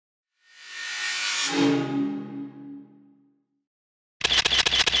Hi,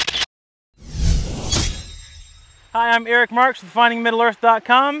 I'm Eric Marks with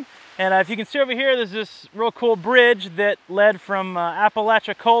FindingMiddleEarth.com, and if you can see over here, there's this real cool bridge that led from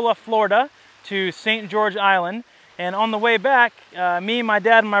Apalachicola, Florida to St. George Island. And on the way back, me, my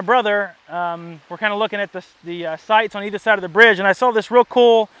dad, and my brother were kind of looking at the sites on either side of the bridge, and I saw this real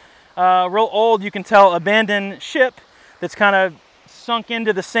cool, real old, you can tell, abandoned ship that's kind of sunk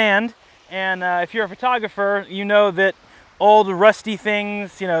into the sand. And if you're a photographer, you know that old rusty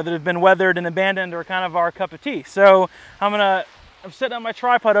things, you know, that have been weathered and abandoned are kind of our cup of tea. So I'm setting up my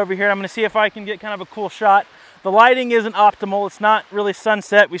tripod over here. I'm gonna see if I can get kind of a cool shot. The lighting isn't optimal. It's not really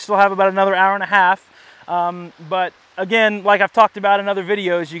sunset. We still have about another hour and a half. But again, like I've talked about in other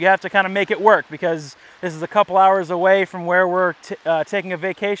videos, you have to kind of make it work because this is a couple hours away from where we're taking a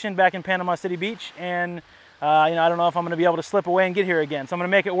vacation back in Panama City Beach. And you know, I don't know if I'm gonna be able to slip away and get here again. So I'm gonna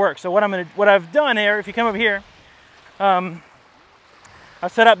make it work. So what I've done here, if you come over here, I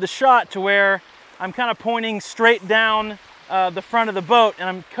set up the shot to where I'm kind of pointing straight down the front of the boat, and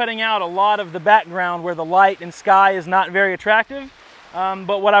I'm cutting out a lot of the background where the light and sky is not very attractive.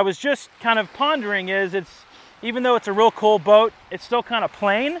 But what I was just kind of pondering is, even though it's a real cool boat, it's still kind of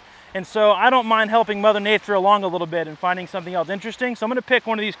plain. And so I don't mind helping Mother Nature along a little bit and finding something else interesting. So I'm gonna pick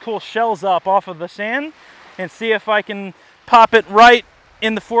one of these cool shells up off of the sand and see if I can pop it right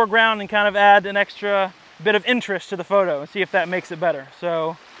in the foreground and kind of add an extra bit of interest to the photo and see if that makes it better.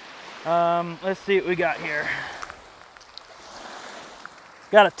 So let's see what we got here.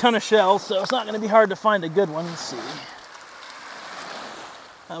 Got a ton of shells, so it's not going to be hard to find a good one. Let's see.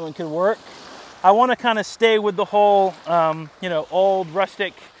 That one could work. I want to kind of stay with the whole, you know, old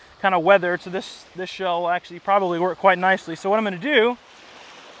rustic kind of weather. So this shell will actually probably work quite nicely. So what I'm going to do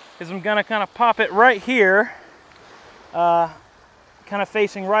is I'm going to kind of pop it right here, kind of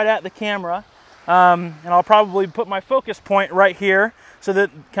facing right at the camera. And I'll probably put my focus point right here so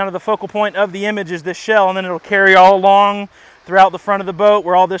that kind of the focal point of the image is this shell, and then it'll carry all along throughout the front of the boat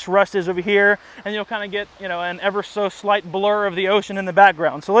where all this rust is over here, and you'll kind of get, you know, an ever so slight blur of the ocean in the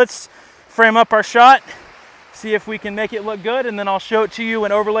background. So let's frame up our shot, see if we can make it look good, and then I'll show it to you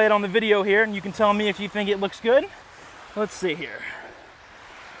and overlay it on the video here, and you can tell me if you think it looks good. Let's see here.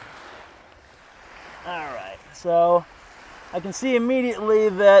 All right, so I can see immediately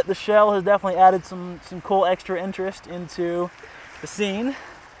that the shell has definitely added some cool extra interest into the scene.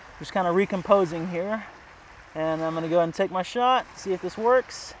 Just kind of recomposing here. And I'm gonna go ahead and take my shot, see if this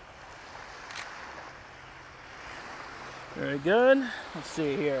works. Very good. Let's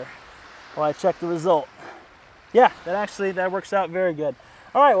see here while I check the result. Yeah, that works out very good.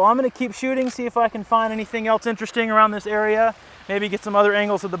 All right, well, I'm gonna keep shooting, see if I can find anything else interesting around this area, maybe get some other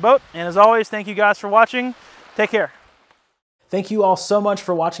angles of the boat. And as always, thank you guys for watching. Take care. Thank you all so much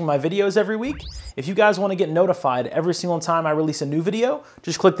for watching my videos every week. If you guys want to get notified every single time I release a new video,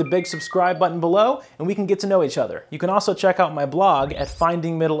 just click the big subscribe button below and we can get to know each other. You can also check out my blog at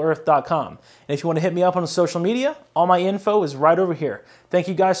FindingMiddleEarth.com. And if you want to hit me up on social media, all my info is right over here. Thank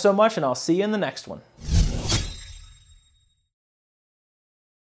you guys so much, and I'll see you in the next one.